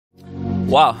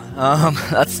Wow,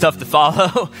 that's tough to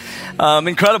follow.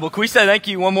 Incredible. Can we say thank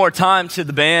you one more time to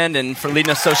the band and for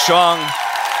leading us so strong?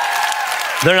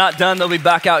 They're not done. They'll be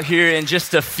back out here in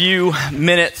just a few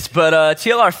minutes. But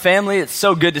TLR family, it's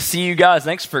so good to see you guys.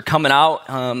 Thanks for coming out.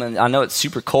 And I know it's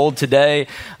super cold today.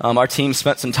 Our team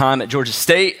spent some time at Georgia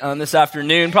State this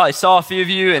afternoon. Probably saw a few of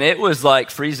you, and it was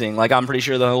like freezing. Like I'm pretty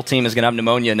sure the whole team is going to have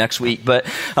pneumonia next week. But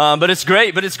it's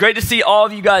great. But it's great to see all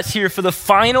of you guys here for the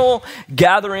final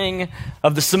gathering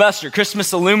of the semester,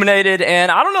 Christmas Illuminated.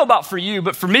 And I don't know about for you,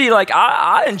 but for me, like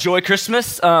I enjoy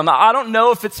Christmas. I don't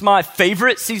know if it's my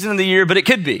favorite season of the year, but it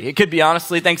could be. It could be,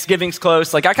 honestly. Thanksgiving's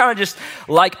close. Like I kind of just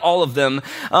like all of them.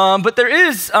 But there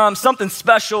is something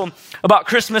special about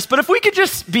Christmas. But if we could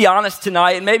just be honest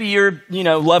tonight, and maybe you're,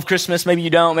 love Christmas, maybe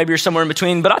you don't, maybe you're somewhere in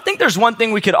between. But I think there's one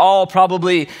thing we could all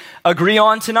probably agree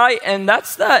on tonight, and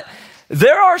that's that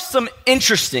there are some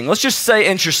interesting, let's just say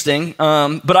interesting,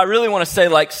 but I really want to say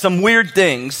like some weird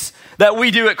things that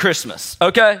we do at Christmas,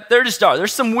 okay? There just are.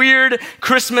 There's some weird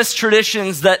Christmas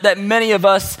traditions that many of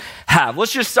us have.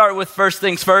 Let's just start with first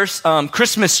things first,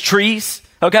 Christmas trees,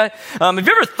 okay? Have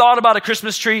you ever thought about a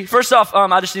Christmas tree? First off,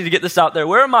 I just need to get this out there.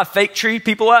 Where are my fake tree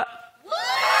people at?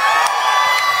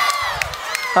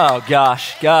 Oh,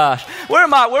 gosh. Where are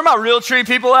my real tree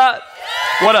people at?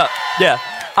 What up? Yeah.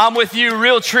 I'm with you,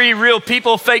 real tree, real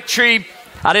people, fake tree.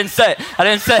 I didn't say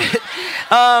it.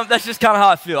 That's just kind of how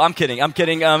I feel. I'm kidding.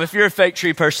 If you're a fake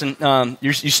tree person,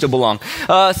 you still belong.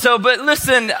 But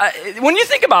listen, when you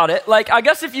think about it, like, I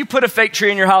guess if you put a fake tree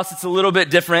in your house, it's a little bit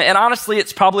different. And honestly,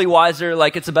 it's probably wiser.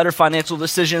 Like, it's a better financial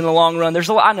decision in the long run.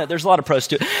 I know there's a lot of pros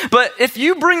to it. But if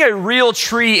you bring a real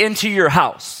tree into your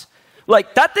house,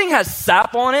 like, that thing has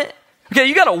sap on it. Okay,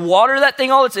 you got to water that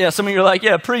thing all the time. Yeah, some of you are like,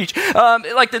 yeah, preach.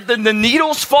 Like the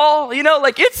needles fall,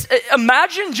 like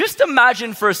just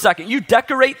imagine for a second. You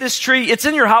decorate this tree. It's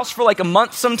in your house for like a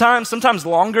month sometimes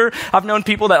longer. I've known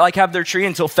people that like have their tree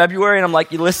until February, and I'm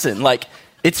like, listen, like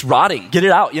it's rotting. Get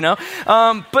it out,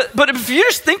 But if you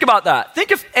just think about that,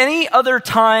 think of any other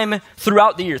time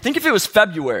throughout the year. Think if it was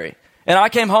February, and I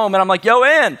came home, and I'm like, yo,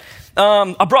 Ann,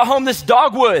 I brought home this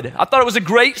dogwood. I thought it was a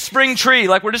great spring tree.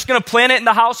 Like, we're just going to plant it in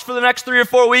the house for the next 3 or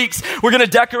 4 weeks. We're going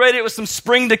to decorate it with some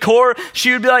spring decor.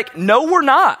 She would be like, no, we're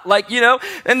not. Like,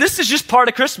 and this is just part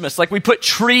of Christmas. Like, we put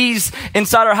trees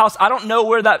inside our house. I don't know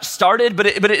where that started, but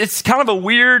it's kind of a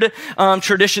weird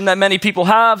tradition that many people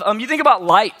have. You think about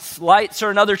lights. Lights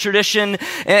are another tradition.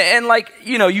 And like,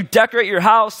 you decorate your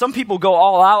house. Some people go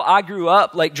all out. I grew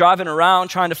up like driving around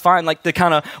trying to find like the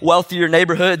kind of wealthier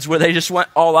neighborhoods where they just went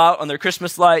all out on their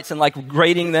Christmas lights and like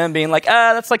grading them, being like,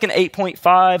 that's like an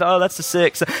 8.5. Oh, that's a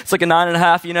 6. It's like a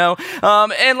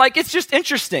 9.5, and like, it's just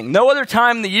interesting. No other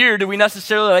time in the year do we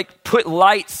necessarily like put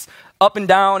lights up and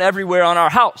down everywhere on our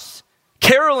house.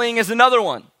 Caroling is another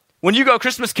one. When you go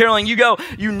Christmas caroling,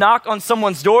 you knock on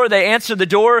someone's door, they answer the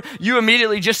door, you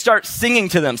immediately just start singing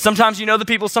to them. Sometimes you know the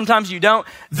people, sometimes you don't.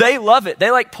 They love it.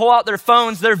 They like pull out their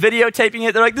phones, they're videotaping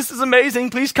it. They're like, this is amazing.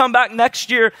 Please come back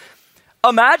next year.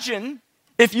 Imagine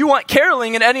if you want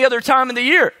caroling at any other time of the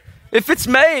year. If it's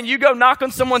May and you go knock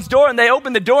on someone's door and they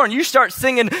open the door and you start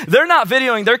singing, they're not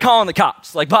videoing, they're calling the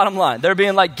cops, like bottom line. They're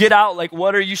being like, get out, like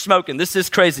what are you smoking? This is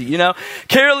crazy,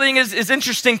 Caroling is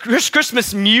interesting.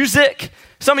 Christmas music.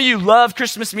 Some of you love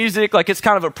Christmas music, like it's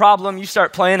kind of a problem. You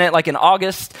start playing it like in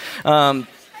August. You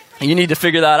need to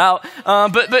figure that out.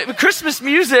 But Christmas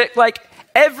music, like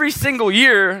every single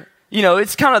year,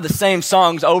 it's kind of the same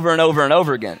songs over and over and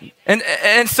over again.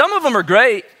 And some of them are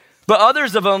great, but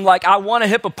others of them, like I Want a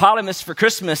Hippopotamus for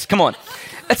Christmas, come on.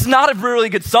 It's not a really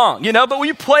good song, but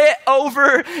we play it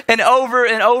over and over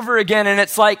and over again, and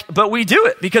it's like, but we do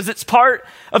it because it's part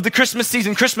of the Christmas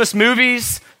season. Christmas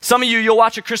movies, some of you'll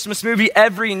watch a Christmas movie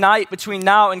every night between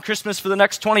now and Christmas for the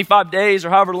next 25 days or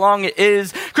however long it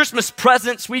is. Christmas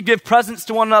presents, we give presents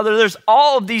to one another. There's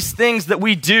all of these things that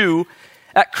we do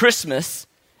at Christmas.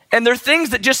 And they're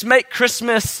things that just make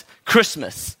Christmas,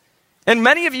 Christmas. And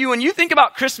many of you, when you think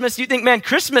about Christmas, you think, man,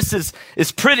 Christmas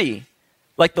is pretty.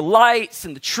 Like the lights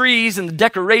and the trees and the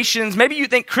decorations. Maybe you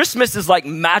think Christmas is like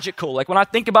magical. Like when I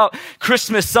think about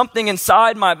Christmas, something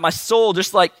inside my soul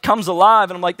just like comes alive.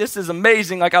 And I'm like, this is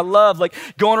amazing. Like I love like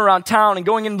going around town and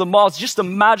going into the malls. Just a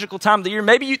magical time of the year.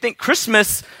 Maybe you think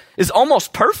Christmas is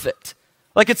almost perfect.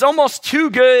 Like it's almost too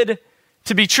good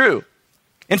to be true.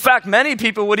 In fact, many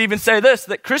people would even say this,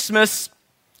 that Christmas,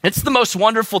 it's the most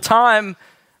wonderful time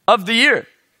of the year.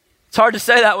 It's hard to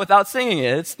say that without singing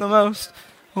it. It's the most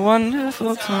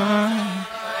wonderful time.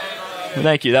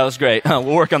 Thank you, that was great. We'll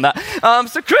work on that.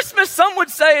 So Christmas, some would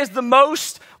say, is the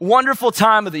most wonderful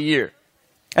time of the year.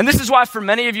 And this is why for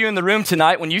many of you in the room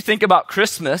tonight, when you think about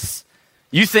Christmas,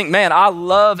 You think, man, I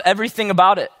love everything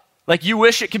about it. Like you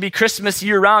wish it could be Christmas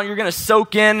year round. You're going to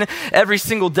soak in every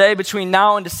single day between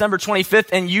now and December 25th,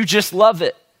 and you just love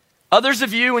it. Others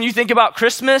of you, when you think about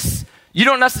Christmas, you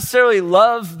don't necessarily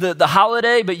love the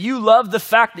holiday, but you love the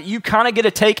fact that you kind of get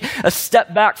to take a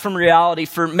step back from reality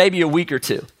for maybe a week or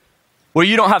two, where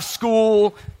you don't have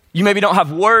school, you maybe don't have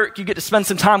work, you get to spend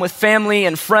some time with family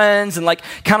and friends and like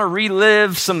kind of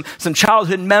relive some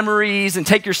childhood memories and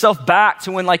take yourself back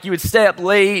to when like you would stay up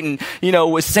late and, you know,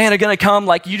 was Santa gonna come?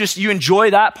 Like you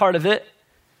enjoy that part of it.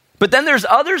 But then there's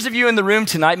others of you in the room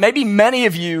tonight, maybe many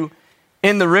of you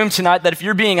in the room tonight, that if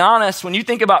you're being honest, when you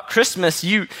think about Christmas,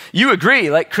 you agree,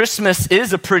 like Christmas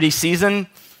is a pretty season.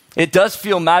 It does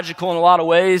feel magical in a lot of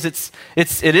ways.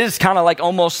 It is kind of like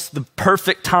almost the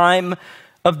perfect time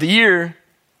of the year.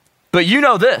 But you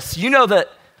know this, you know that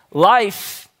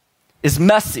life is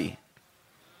messy.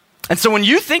 And so when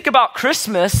you think about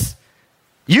Christmas,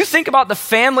 you think about the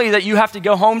family that you have to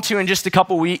go home to in just a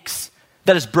couple weeks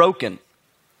that is broken.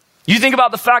 You think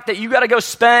about the fact that you got to go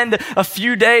spend a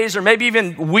few days or maybe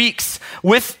even weeks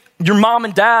with your mom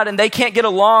and dad, and they can't get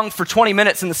along for 20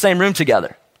 minutes in the same room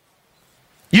together.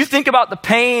 You think about the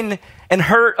pain and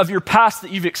hurt of your past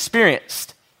that you've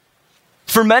experienced.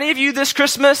 For many of you this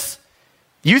Christmas,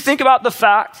 you think about the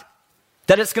fact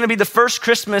that it's going to be the first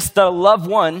Christmas that a loved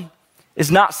one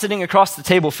is not sitting across the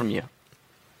table from you.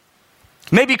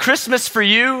 Maybe Christmas for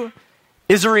you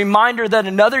is a reminder that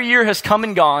another year has come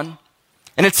and gone.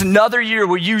 And it's another year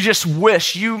where you just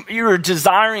wish, you're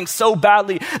desiring so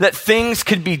badly that things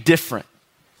could be different.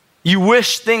 You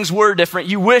wish things were different.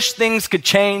 You wish things could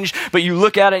change, but you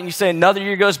look at it and you say, another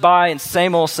year goes by and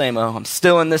same old. I'm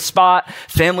still in this spot.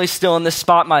 Family's still in this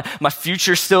spot. My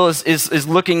future still is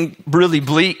looking really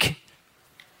bleak.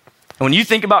 And when you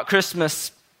think about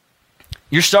Christmas,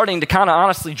 you're starting to kind of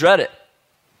honestly dread it.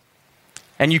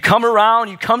 And you come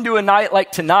to a night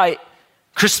like tonight,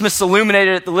 Christmas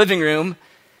illuminated at the living room,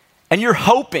 and you're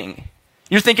hoping,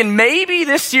 you're thinking maybe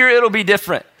this year it'll be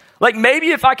different. Like maybe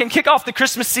if I can kick off the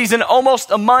Christmas season almost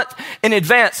a month in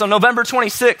advance on November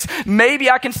 26th, maybe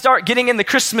I can start getting in the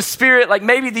Christmas spirit. Like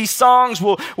maybe these songs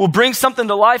will bring something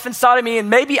to life inside of me, and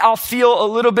maybe I'll feel a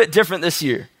little bit different this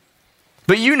year.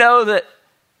 But you know that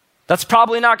that's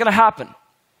probably not going to happen.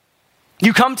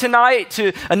 You come tonight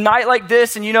to a night like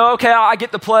this and you know, okay, I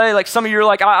get to play. Like some of you are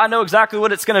like, I know exactly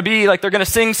what it's going to be. Like they're going to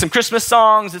sing some Christmas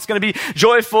songs. It's going to be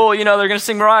joyful. You know, they're going to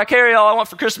sing Mariah Carey, All I Want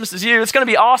for Christmas Is You. It's going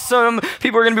to be awesome.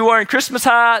 People are going to be wearing Christmas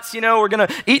hats. You know, we're going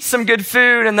to eat some good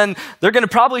food, and then they're going to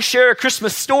probably share a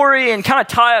Christmas story and kind of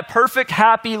tie a perfect,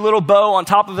 happy little bow on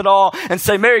top of it all and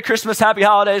say, Merry Christmas, Happy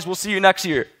Holidays. We'll see you next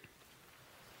year.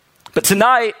 But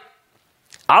tonight,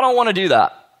 I don't want to do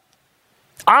that.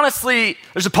 Honestly,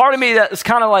 there's a part of me that is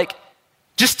kind of like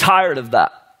just tired of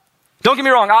that. Don't get me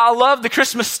wrong. I love the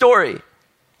Christmas story.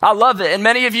 I love it. And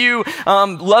many of you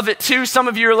love it too. Some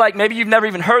of you are like, maybe you've never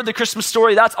even heard the Christmas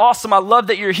story. That's awesome. I love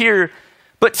that you're here.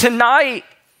 But tonight,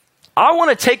 I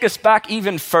want to take us back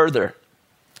even further.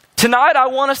 Tonight, I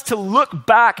want us to look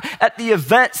back at the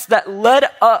events that led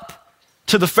up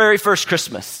to the very first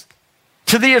Christmas,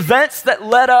 to the events that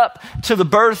led up to the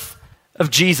birth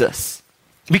of Jesus.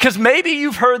 Because maybe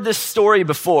you've heard this story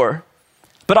before,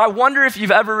 but I wonder if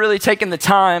you've ever really taken the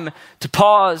time to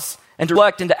pause and to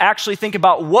reflect and to actually think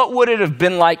about what would it have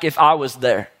been like if I was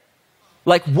there?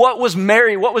 Like what was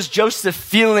Mary, what was Joseph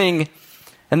feeling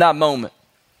in that moment?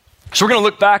 So we're going to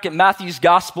look back at Matthew's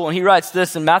gospel, and he writes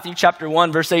this in Matthew chapter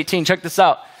 1, verse 18. Check this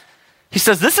out. He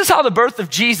says, this is how the birth of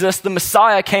Jesus, the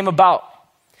Messiah, came about.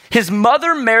 His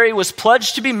mother Mary was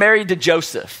pledged to be married to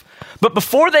Joseph. But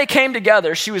before they came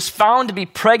together, she was found to be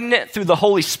pregnant through the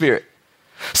Holy Spirit.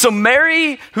 So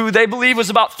Mary, who they believe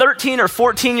was about 13 or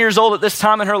 14 years old at this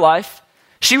time in her life,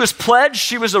 she was pledged,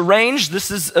 she was arranged. This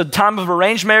is a time of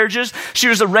arranged marriages. She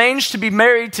was arranged to be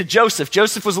married to Joseph.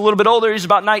 Joseph was a little bit older. He was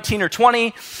about 19 or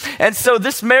 20. And so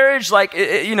this marriage,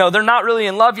 they're not really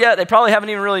in love yet. They probably haven't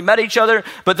even really met each other,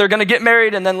 but they're going to get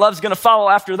married, and then love's going to follow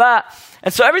after that.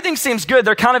 And so everything seems good.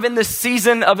 They're kind of in this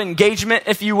season of engagement,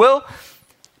 if you will.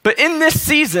 But in this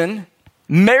season,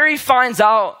 Mary finds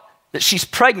out that she's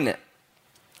pregnant,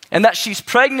 and that she's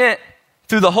pregnant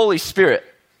through the Holy Spirit,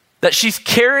 that she's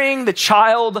carrying the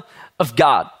child of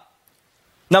God.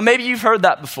 Now, maybe you've heard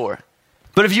that before,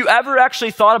 but have you ever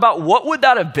actually thought about what would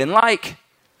that have been like?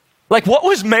 Like, what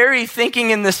was Mary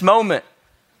thinking in this moment?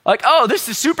 Like, oh, this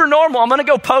is super normal. I'm going to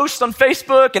go post on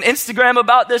Facebook and Instagram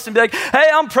about this and be like, hey,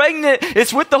 I'm pregnant.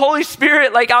 It's with the Holy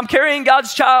Spirit. Like, I'm carrying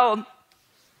God's child.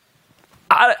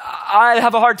 I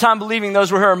have a hard time believing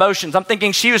those were her emotions. I'm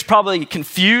thinking she was probably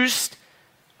confused.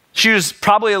 She was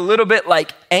probably a little bit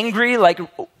like angry, like,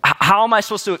 how am I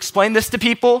supposed to explain this to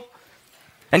people?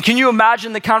 And can you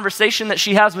imagine the conversation that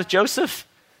she has with Joseph?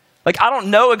 Like, I don't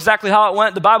know exactly how it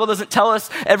went. The Bible doesn't tell us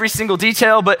every single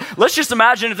detail, but let's just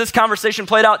imagine if this conversation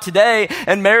played out today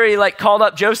and Mary like called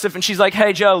up Joseph and she's like,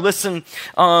 hey, Joe, listen,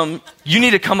 you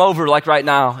need to come over like right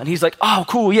now. And he's like, oh,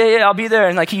 cool. Yeah, I'll be there.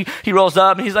 And like, he rolls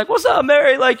up and he's like, what's up,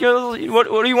 Mary? Like, what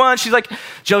do you want? She's like,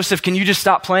 Joseph, can you just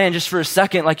stop playing just for a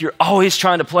second? Like, you're always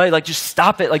trying to play. Like, just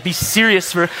stop it. Like, be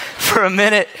serious for a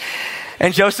minute.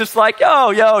 And Joseph's like,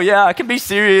 yeah, I can be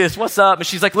serious. What's up? And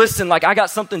she's like, listen, like, I got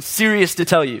something serious to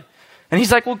tell you. And he's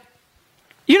like, well,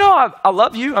 you know, I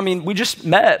love you. I mean, we just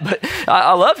met, but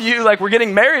I love you. Like, we're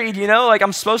getting married, you know, like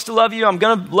I'm supposed to love you. I'm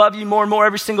going to love you more and more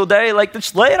every single day. Like,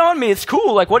 just lay it on me. It's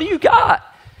cool. Like, what do you got?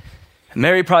 And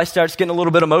Mary probably starts getting a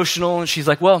little bit emotional. And she's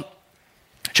like, well,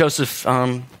 Joseph,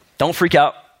 don't freak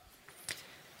out.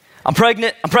 I'm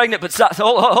pregnant, but stop.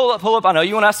 Hold up. I know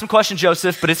you want to ask some questions,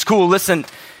 Joseph, but it's cool. Listen,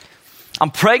 I'm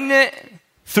pregnant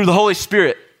through the Holy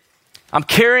Spirit. I'm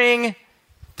carrying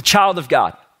the child of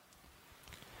God.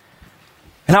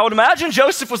 And I would imagine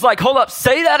Joseph was like, hold up,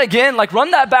 say that again, like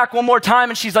run that back one more time.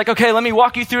 And she's like, okay, let me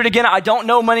walk you through it again. I don't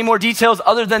know many more details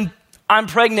other than I'm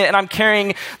pregnant and I'm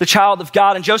carrying the child of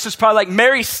God. And Joseph's probably like,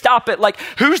 Mary, stop it. Like,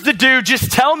 who's the dude?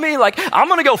 Just tell me. Like, I'm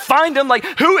going to go find him. Like,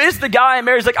 who is the guy? And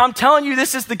Mary's like, I'm telling you,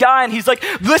 this is the guy. And he's like,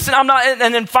 listen, I'm not.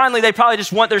 And then finally, they probably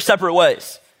just went their separate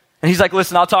ways. And he's like,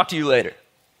 listen, I'll talk to you later.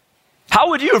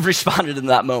 How would you have responded in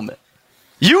that moment?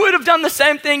 You would have done the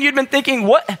same thing. You'd been thinking,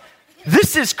 what?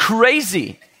 This is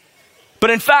crazy.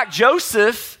 But in fact,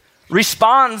 Joseph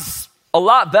responds a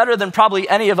lot better than probably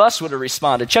any of us would have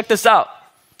responded. Check this out.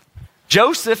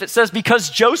 Joseph, it says,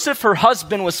 because Joseph, her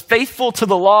husband, was faithful to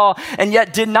the law and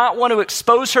yet did not want to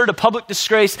expose her to public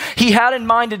disgrace, he had in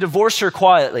mind to divorce her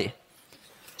quietly.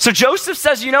 So Joseph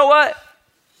says, you know what?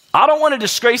 I don't want to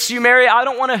disgrace you, Mary. I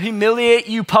don't want to humiliate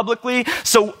you publicly.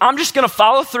 So I'm just going to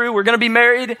follow through. We're going to be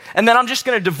married, and then I'm just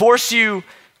going to divorce you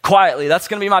quietly. That's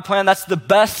going to be my plan. That's the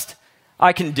best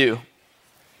I can do.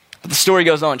 But the story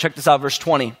goes on. Check this out, verse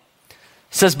 20. It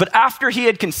says, but after he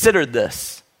had considered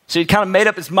this, so he kind of made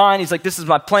up his mind. He's like, this is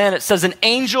my plan. It says, an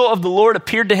angel of the Lord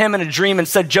appeared to him in a dream and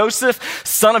said, Joseph,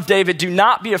 son of David, do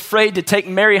not be afraid to take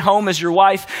Mary home as your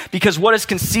wife, because what is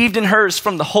conceived in her is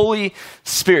from the Holy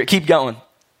Spirit. Keep going.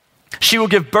 She will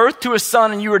give birth to a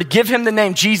son, and you are to give him the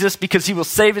name Jesus, because he will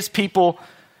save his people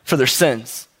for their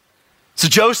sins. So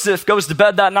Joseph goes to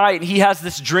bed that night, and he has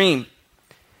this dream.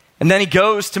 And then he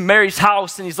goes to Mary's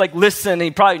house, and he's like, listen, and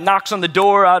he probably knocks on the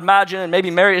door, I'd imagine, and maybe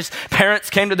Mary's parents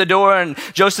came to the door, and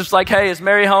Joseph's like, hey, is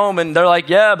Mary home? And they're like,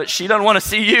 yeah, but she doesn't want to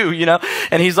see you, you know?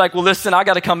 And he's like, well, listen, I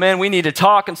got to come in. We need to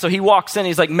talk. And so he walks in.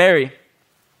 He's like, Mary,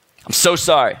 I'm so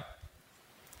sorry.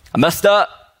 I messed up.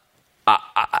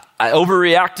 I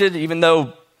overreacted, even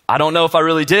though I don't know if I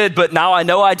really did, but now I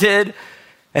know I did.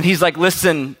 And he's like,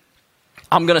 listen,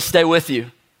 I'm going to stay with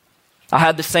you. I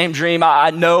had the same dream.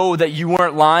 I know that you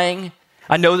weren't lying.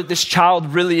 I know that this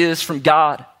child really is from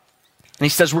God. And he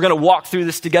says, we're going to walk through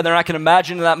this together. And I can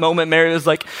imagine in that moment, Mary was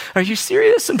like, are you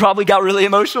serious? And probably got really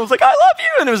emotional. It was like, I love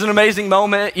you. And it was an amazing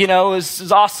moment. You know, it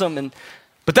was awesome.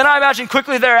 But then I imagine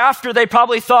quickly thereafter, they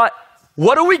probably thought,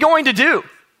 what are we going to do?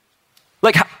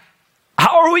 Like,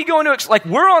 how are we going to, like,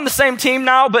 we're on the same team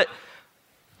now, but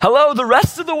hello, the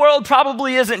rest of the world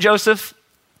probably isn't, Joseph.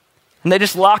 And they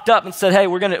just locked up and said, hey,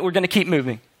 we're gonna keep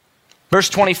moving. Verse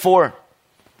 24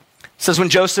 says, when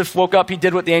Joseph woke up, he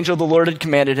did what the angel of the Lord had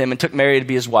commanded him and took Mary to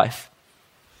be his wife.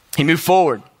 He moved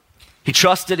forward. He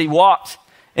trusted. He walked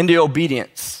into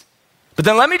obedience. But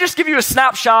then let me just give you a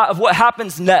snapshot of what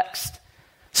happens next.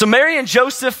 So Mary and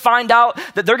Joseph find out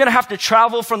that they're going to have to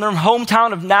travel from their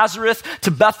hometown of Nazareth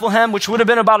to Bethlehem, which would have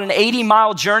been about an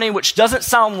 80-mile journey, which doesn't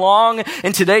sound long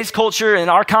in today's culture, in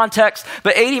our context,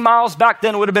 but 80 miles back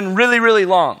then would have been really, really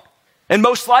long. And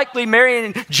most likely, Mary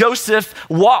and Joseph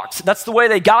walked. That's the way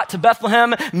they got to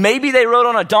Bethlehem. Maybe they rode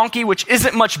on a donkey, which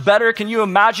isn't much better. Can you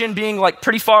imagine being like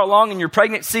pretty far along in your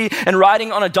pregnancy and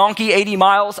riding on a donkey 80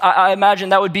 miles? I imagine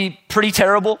that would be pretty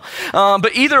terrible.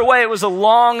 But either way, it was a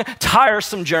long,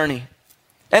 tiresome journey.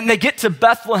 And they get to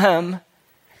Bethlehem,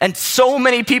 and so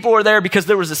many people were there because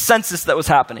there was a census that was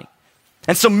happening.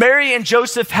 And so Mary and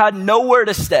Joseph had nowhere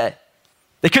to stay.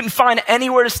 They couldn't find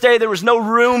anywhere to stay. There was no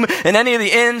room in any of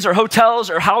the inns or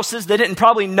hotels or houses. They didn't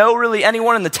probably know really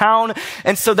anyone in the town.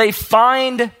 And so they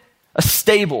find a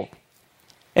stable.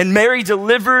 And Mary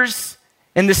delivers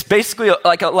in this basically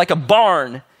like a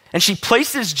barn. And she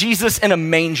places Jesus in a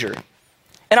manger.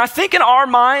 And I think in our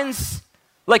minds,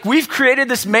 like we've created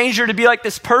this manger to be like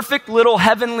this perfect little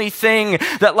heavenly thing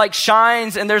that like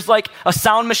shines, and there's like a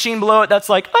sound machine below it that's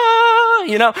like, ah.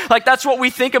 like that's what we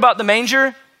think about the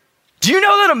manger. Do you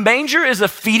know that a manger is a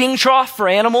feeding trough for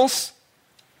animals?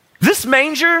 This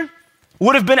manger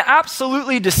would have been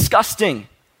absolutely disgusting.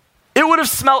 It would have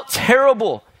smelled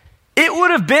terrible. It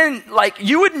would have been like,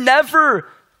 you would never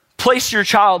place your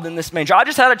child in this manger. I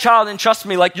just had a child, and trust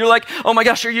me, like, you're like, oh my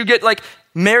gosh, you get like,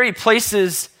 Mary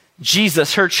places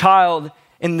Jesus, her child,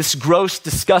 in this gross,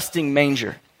 disgusting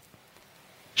manger.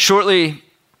 Shortly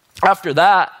after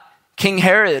that, King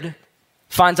Herod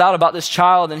finds out about this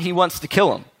child and he wants to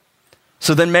kill him.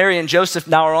 So then Mary and Joseph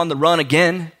now are on the run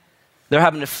again. They're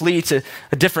having to flee to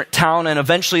a different town, and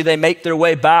eventually they make their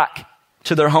way back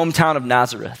to their hometown of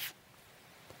Nazareth.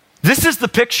 This is the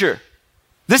picture.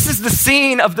 This is the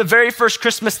scene of the very first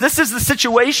Christmas. This is the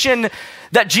situation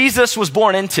that Jesus was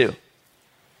born into.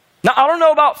 Now, I don't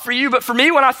know about for you, but for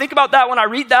me, when I think about that, when I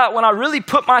read that, when I really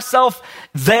put myself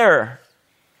there,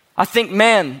 I think,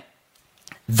 man,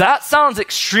 that sounds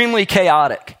extremely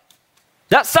chaotic.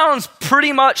 That sounds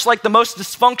pretty much like the most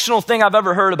dysfunctional thing I've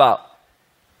ever heard about.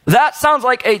 That sounds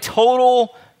like a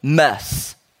total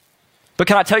mess. But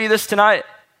can I tell you this tonight?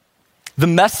 The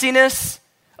messiness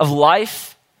of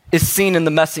life is seen in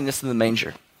the messiness of the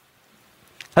manger.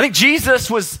 I think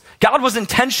God was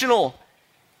intentional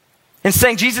in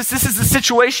saying, Jesus, this is the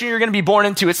situation you're going to be born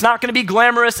into. It's not going to be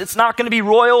glamorous. It's not going to be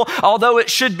royal, although it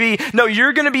should be. No,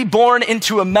 you're going to be born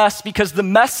into a mess, because the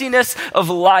messiness of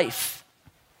life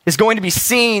is going to be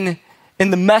seen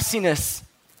in the messiness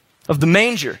of the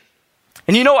manger.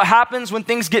 And you know what happens when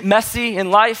things get messy in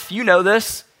life? You know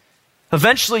this.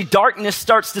 Eventually, darkness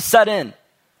starts to set in.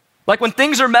 Like when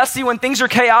things are messy, when things are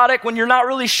chaotic, when you're not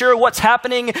really sure what's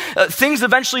happening, things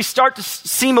eventually start to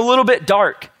seem a little bit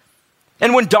dark.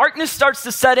 And when darkness starts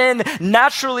to set in,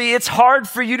 naturally, it's hard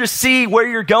for you to see where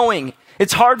you're going.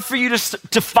 It's hard for you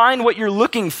to find what you're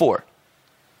looking for.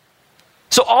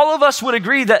 So all of us would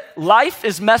agree that life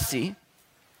is messy.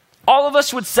 All of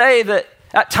us would say that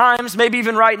at times, maybe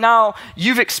even right now,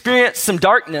 you've experienced some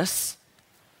darkness.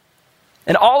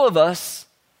 And all of us,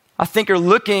 I think, are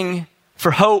looking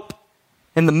for hope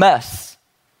in the mess.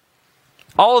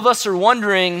 All of us are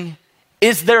wondering,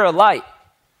 is there a light?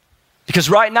 Because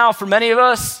right now, for many of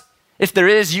us, if there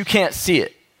is, you can't see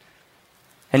it.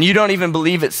 And you don't even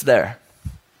believe it's there.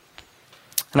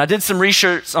 And I did some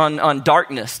research on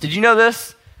darkness. Did you know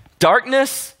this?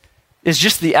 Darkness is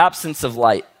just the absence of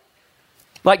light.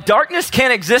 Like, darkness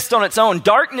can't exist on its own.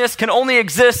 Darkness can only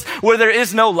exist where there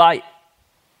is no light.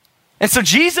 And so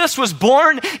Jesus was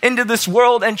born into this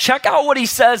world, and check out what he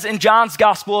says in John's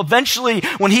gospel. Eventually,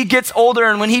 when he gets older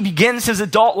and when he begins his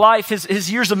adult life,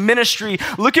 his years of ministry,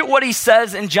 look at what he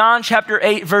says in John chapter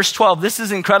 8, verse 12. This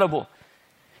is incredible.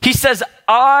 He says,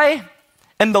 I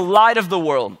am the light of the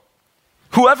world.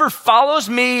 Whoever follows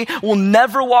me will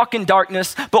never walk in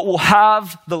darkness, but will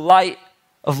have the light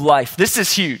of life. This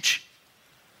is huge.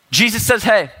 Jesus says,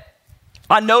 hey,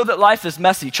 I know that life is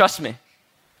messy, trust me.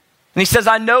 And he says,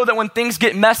 I know that when things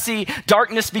get messy,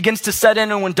 darkness begins to set in.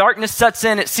 And when darkness sets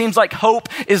in, it seems like hope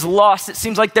is lost. It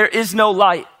seems like there is no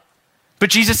light. But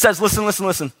Jesus says,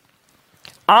 listen.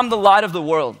 I'm the light of the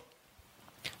world.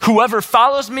 Whoever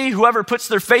follows me, whoever puts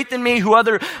their faith in me,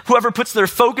 whoever puts their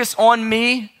focus on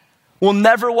me will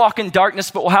never walk in darkness,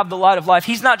 but will have the light of life.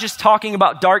 He's not just talking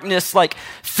about darkness like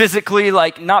physically,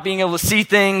 like not being able to see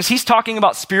things. He's talking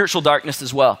about spiritual darkness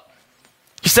as well.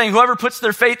 He's saying, whoever puts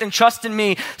their faith and trust in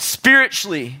me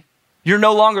spiritually, you're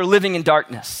no longer living in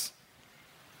darkness.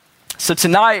 So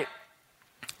tonight,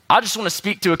 I just want to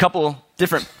speak to a couple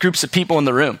different groups of people in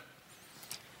the room.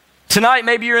 Tonight,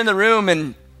 maybe you're in the room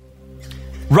and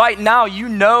right now, you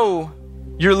know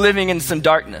you're living in some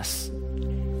darkness.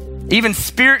 Even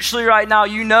spiritually right now,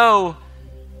 you know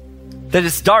that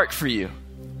it's dark for you.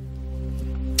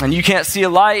 And you can't see a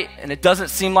light, and it doesn't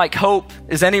seem like hope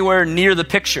is anywhere near the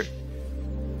picture.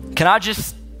 Can I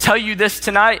just tell you this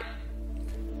tonight?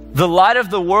 The light of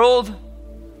the world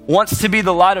wants to be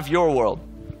the light of your world.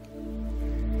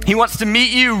 He wants to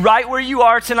meet you right where you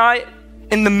are tonight,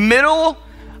 in the middle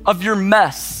of your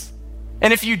mess.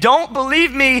 And if you don't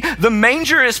believe me, the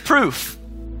manger is proof.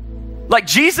 Like,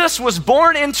 Jesus was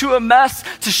born into a mess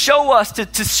to show us,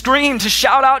 to scream, to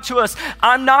shout out to us,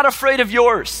 I'm not afraid of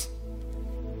yours.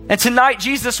 And tonight,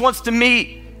 Jesus wants to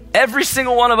meet every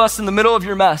single one of us in the middle of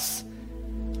your mess.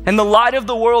 And the light of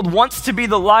the world wants to be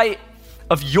the light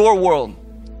of your world.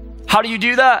 How do you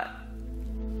do that?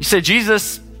 You say,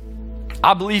 Jesus,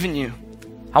 I believe in you.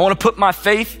 I want to put my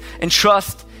faith and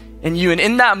trust in you. And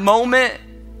in that moment,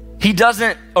 he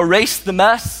doesn't erase the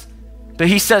mess, but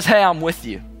he says, hey, I'm with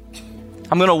you.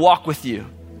 I'm going to walk with you.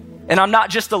 And I'm not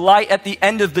just a light at the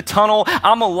end of the tunnel.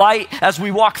 I'm a light as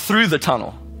we walk through the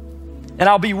tunnel. and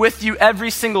I'll be with you every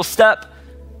single step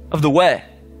of the way.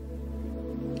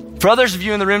 For others of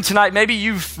you in the room tonight, maybe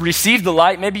you've received the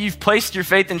light, maybe you've placed your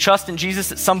faith and trust in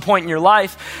Jesus at some point in your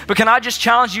life, but can I just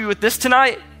challenge you with this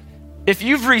tonight? If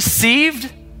you've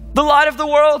received the light of the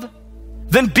world,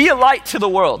 then be a light to the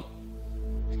world.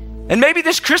 And maybe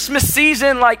this Christmas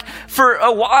season, like for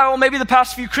a while, maybe the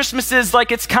past few Christmases,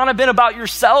 like it's kind of been about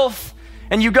yourself,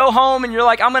 and you go home and you're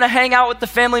like, I'm gonna hang out with the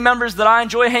family members that I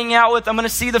enjoy hanging out with, I'm gonna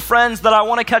see the friends that I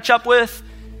wanna catch up with,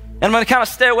 and I'm gonna kind of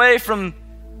stay away from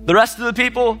the rest of the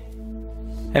people.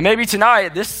 And maybe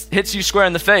tonight, this hits you square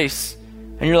in the face,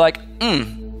 and you're like,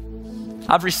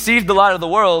 I've received the light of the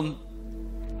world.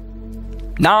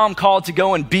 Now I'm called to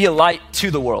go and be a light to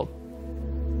the world.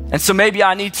 And so maybe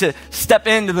I need to step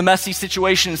into the messy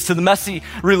situations, to the messy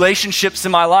relationships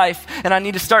in my life, and I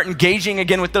need to start engaging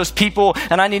again with those people,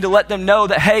 and I need to let them know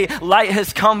that, hey, light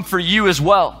has come for you as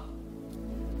well.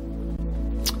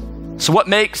 So what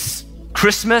makes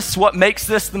Christmas, what makes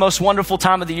this the most wonderful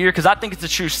time of the year? Because I think it's a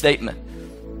true statement.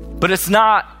 But it's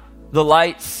not the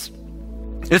lights,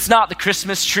 it's not the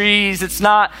Christmas trees, it's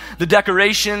not the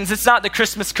decorations, it's not the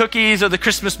Christmas cookies or the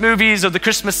Christmas movies or the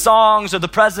Christmas songs or the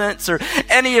presents or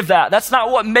any of that. That's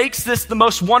not what makes this the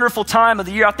most wonderful time of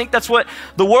the year. I think that's what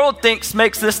the world thinks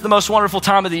makes this the most wonderful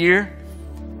time of the year.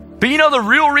 But you know the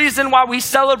real reason why we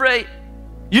celebrate?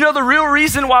 You know the real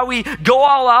reason why we go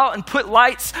all out and put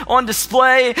lights on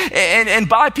display and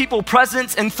buy people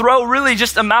presents and throw really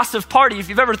just a massive party? If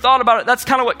you've ever thought about it, that's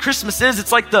kind of what Christmas is.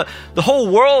 It's like the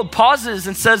whole world pauses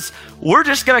and says, we're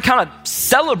just gonna kind of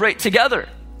celebrate together.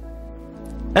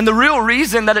 And the real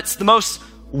reason that it's the most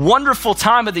wonderful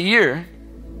time of the year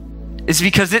is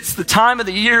because it's the time of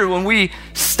the year when we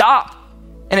stop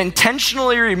and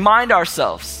intentionally remind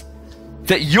ourselves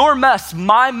that your mess,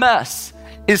 my mess,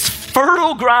 is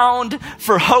fertile ground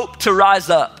for hope to rise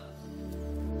up.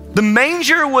 The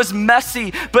manger was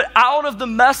messy, but out of the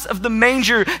mess of the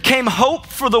manger came hope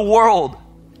for the world,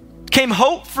 came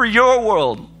hope for your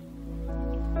world.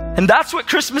 And that's what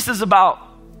Christmas is about.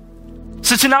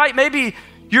 So tonight, maybe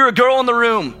you're a girl in the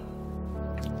room,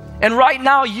 and right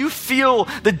now you feel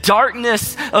the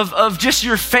darkness of just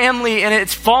your family and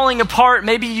it's falling apart.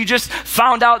 Maybe you just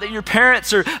found out that your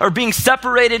parents are being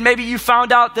separated. Maybe you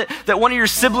found out that one of your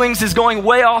siblings is going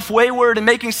way off wayward and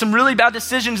making some really bad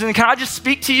decisions. And can I just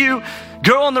speak to you,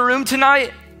 girl in the room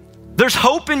tonight? There's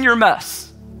hope in your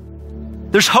mess.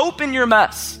 There's hope in your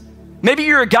mess. Maybe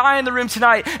you're a guy in the room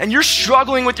tonight and you're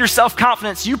struggling with your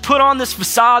self-confidence. You put on this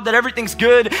facade that everything's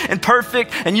good and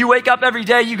perfect, and you wake up every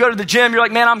day, you go to the gym, you're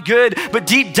like, man, I'm good. But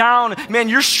deep down, man,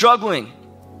 you're struggling.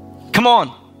 Come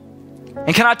on.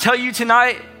 And can I tell you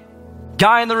tonight,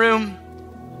 guy in the room,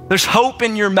 there's hope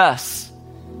in your mess.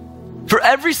 For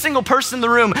every single person in the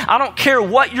room, I don't care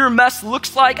what your mess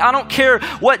looks like. I don't care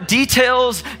what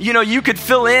details, you could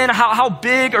fill in, how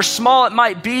big or small it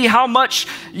might be, how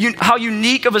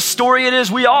unique of a story it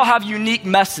is. We all have unique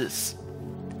messes.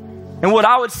 And what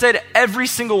I would say to every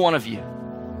single one of you,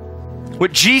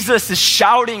 what Jesus is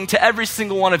shouting to every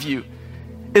single one of you,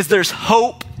 is there's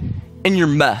hope in your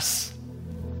mess.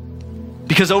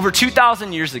 Because over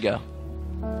 2,000 years ago,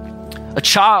 a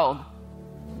child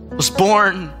was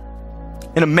born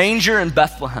in a manger in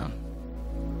Bethlehem.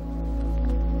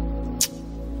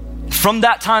 From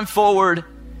that time forward,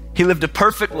 he lived a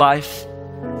perfect life.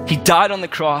 He died on the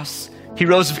cross. He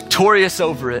rose victorious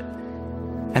over it.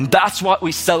 And that's what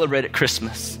we celebrate at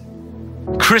Christmas.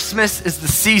 Christmas is the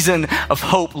season of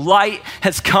hope. Light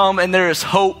has come and there is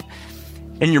hope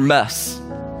in your mess.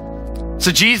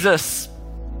 So Jesus,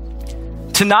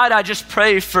 tonight I just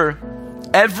pray for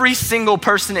every single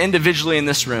person individually in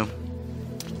this room.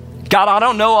 God, I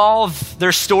don't know all of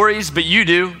their stories, but you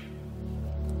do.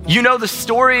 You know the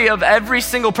story of every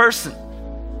single person.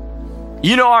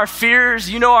 You know our fears,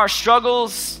 you know our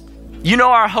struggles, you know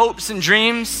our hopes and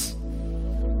dreams.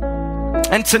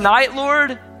 And tonight,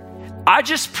 Lord, I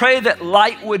just pray that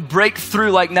light would break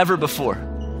through like never before.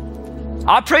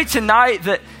 I pray tonight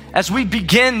that as we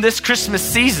begin this Christmas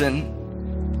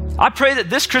season, I pray that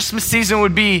this Christmas season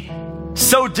would be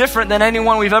so different than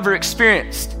anyone we've ever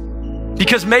experienced.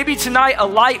 Because maybe tonight a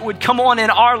light would come on in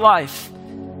our life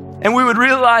and we would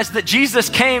realize that Jesus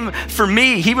came for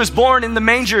me. He was born in the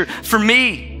manger for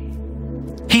me.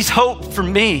 He's hope for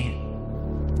me.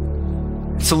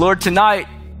 So Lord, tonight,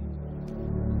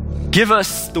 give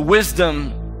us the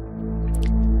wisdom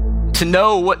to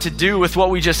know what to do with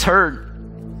what we just heard,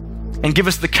 and give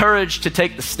us the courage to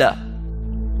take the step.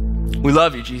 We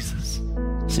love you, Jesus.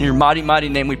 It's in your mighty, mighty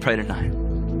name we pray tonight.